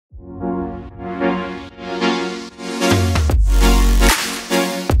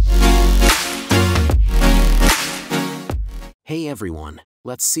everyone,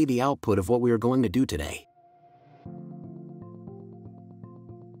 let's see the output of what we are going to do today.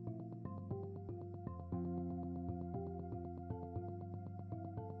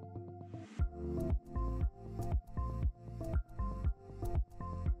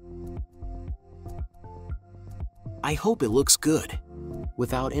 I hope it looks good.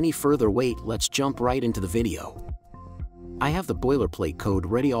 Without any further wait, let's jump right into the video. I have the boilerplate code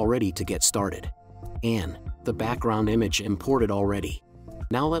ready already to get started. And the background image imported already.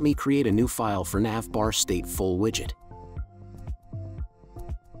 Now let me create a new file for Navi Bar stateful widget.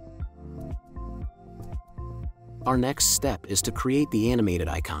 Our next step is to create the animated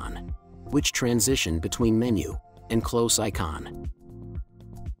icon, which transition between menu and close icon.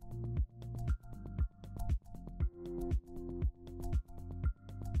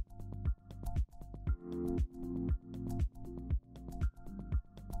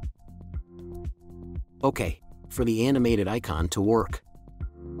 Okay, for the animated icon to work,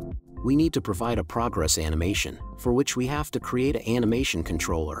 we need to provide a progress animation, for which we have to create an animation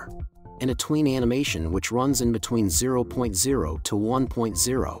controller, and a tween animation which runs in between 0.0 to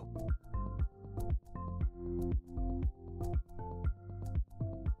 1.0.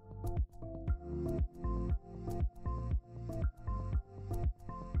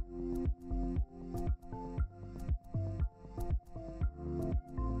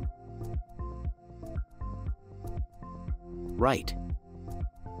 Right.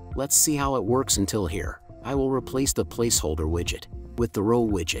 Let's see how it works until here. I will replace the placeholder widget with the row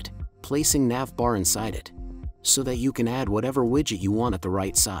widget, placing Navi Bar inside it, so that you can add whatever widget you want at the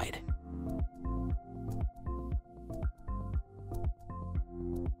right side.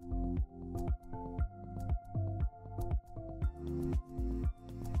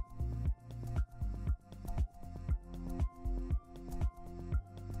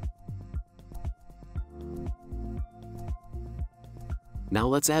 Now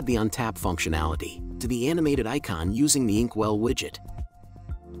let's add the untap functionality to the animated icon using the inkwell widget.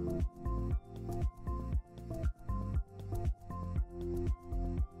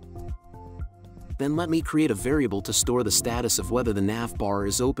 Then let me create a variable to store the status of whether the Navi Bar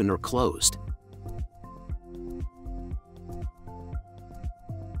is open or closed.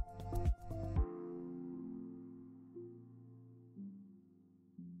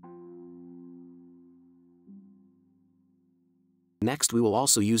 Next, we will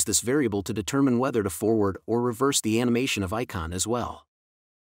also use this variable to determine whether to forward or reverse the animation of icon as well.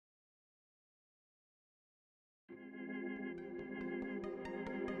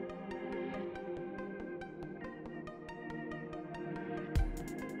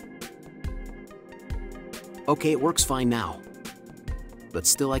 Okay, it works fine now. But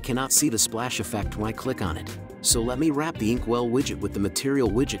still I cannot see the splash effect when I click on it. So let me wrap the inkwell widget with the material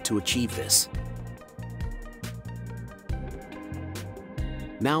widget to achieve this.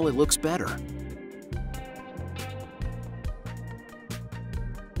 Now it looks better.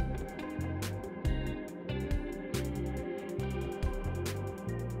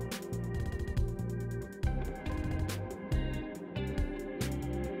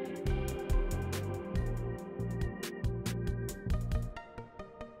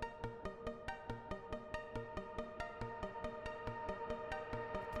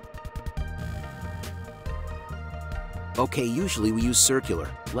 Okay, usually we use circular.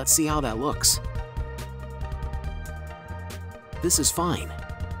 Let's see how that looks. This is fine.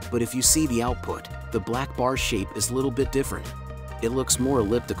 But if you see the output, the black bar shape is a little bit different. It looks more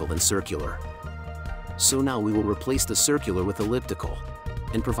elliptical than circular. So now we will replace the circular with elliptical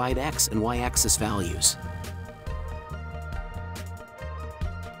and provide X and Y axis values.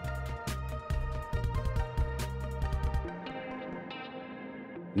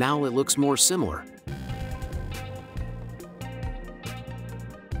 Now it looks more similar.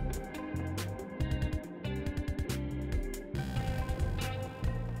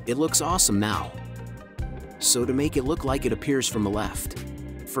 It looks awesome now. So to make it look like it appears from the left,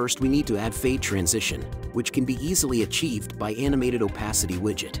 first we need to add fade transition, which can be easily achieved by animated opacity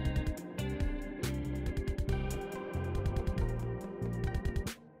widget.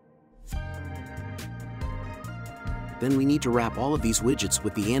 Then we need to wrap all of these widgets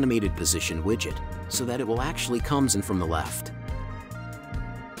with the animated position widget, so that it will actually comes in from the left.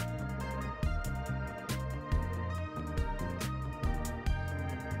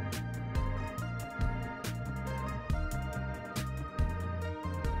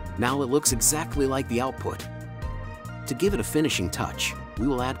 Now it looks exactly like the output. To give it a finishing touch, we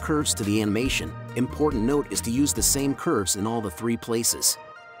will add curves to the animation. Important note is to use the same curves in all the three places.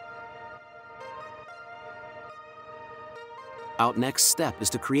 Our next step is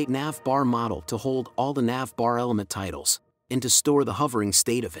to create Navi Bar model to hold all the Navi Bar element titles and to store the hovering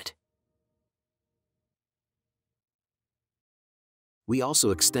state of it. We also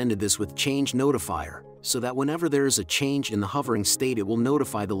extended this with change notifier, so that whenever there is a change in the hovering state it will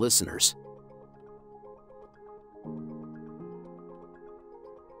notify the listeners.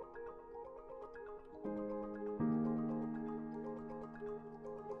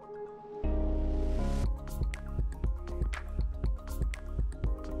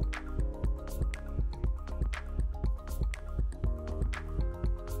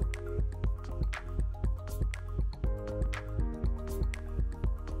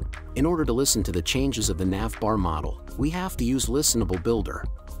 In order to listen to the changes of the Navi Bar model, we have to use Listenable Builder.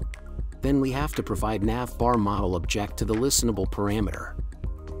 Then we have to provide Navi Bar model object to the listenable parameter.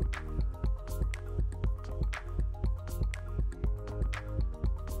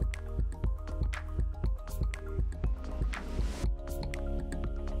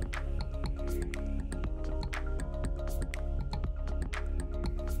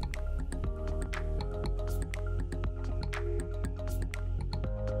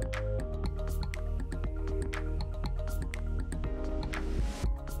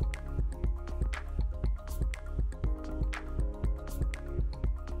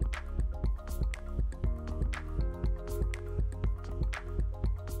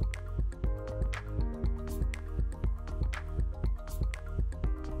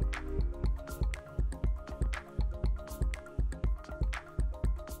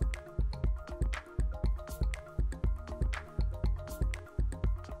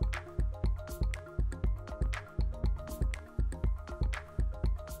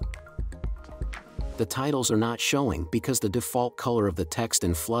 The titles are not showing because the default color of the text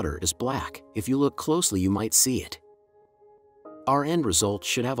in Flutter is black. If you look closely you might see it. Our end result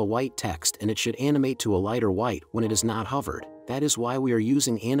should have a white text and it should animate to a lighter white when it is not hovered. That is why we are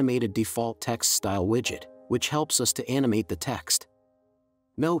using animated default text style widget, which helps us to animate the text.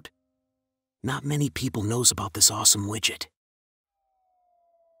 Note: not many people knows about this awesome widget.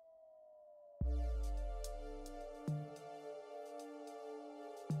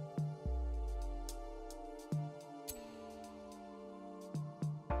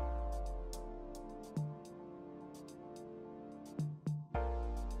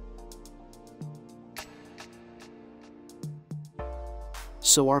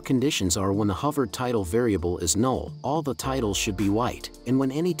 So our conditions are: when the hovered title variable is null, all the titles should be white, and when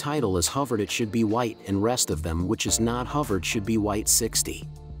any title is hovered it should be white, and rest of them which is not hovered should be white 60.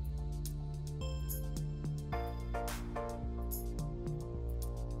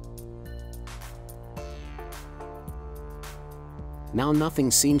 Now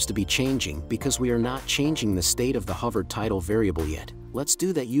nothing seems to be changing because we are not changing the state of the hovered title variable yet. Let's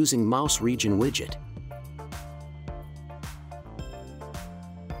do that using mouse region widget.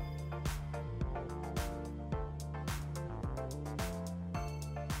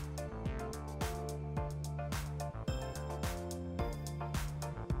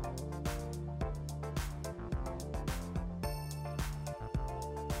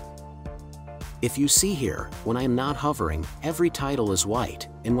 If you see here, when I am not hovering, every title is white,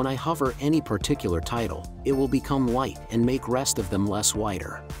 and when I hover any particular title, it will become white and make rest of them less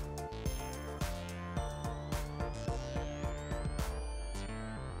whiter.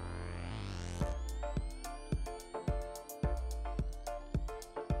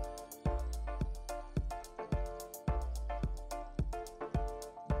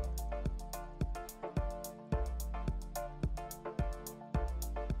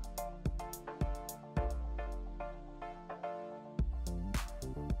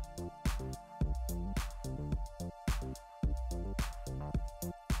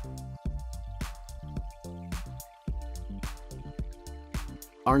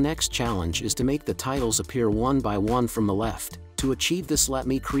 Our next challenge is to make the titles appear one by one from the left. To achieve this, let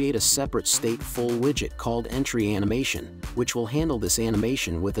me create a separate stateful widget called entry animation, which will handle this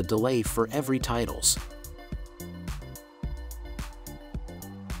animation with a delay for every titles.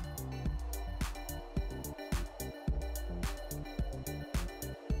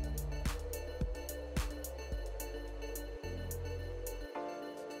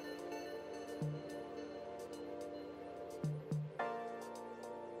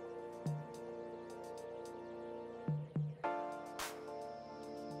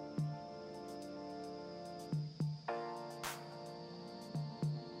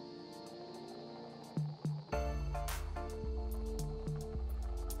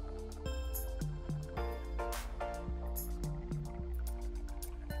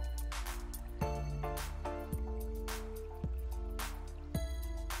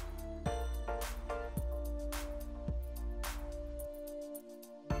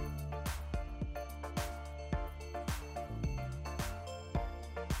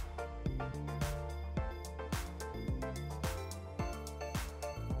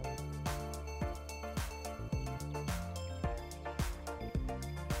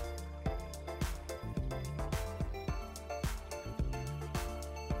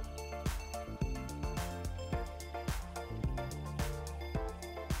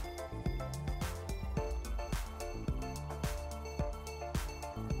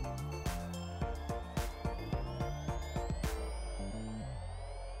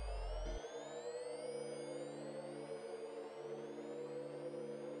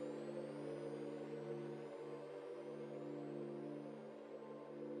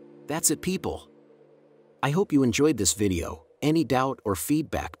 That's it, people. I hope you enjoyed this video. Any doubt or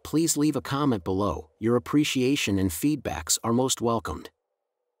feedback, please leave a comment below. Your appreciation and feedbacks are most welcomed.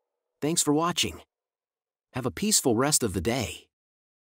 Thanks for watching. Have a peaceful rest of the day.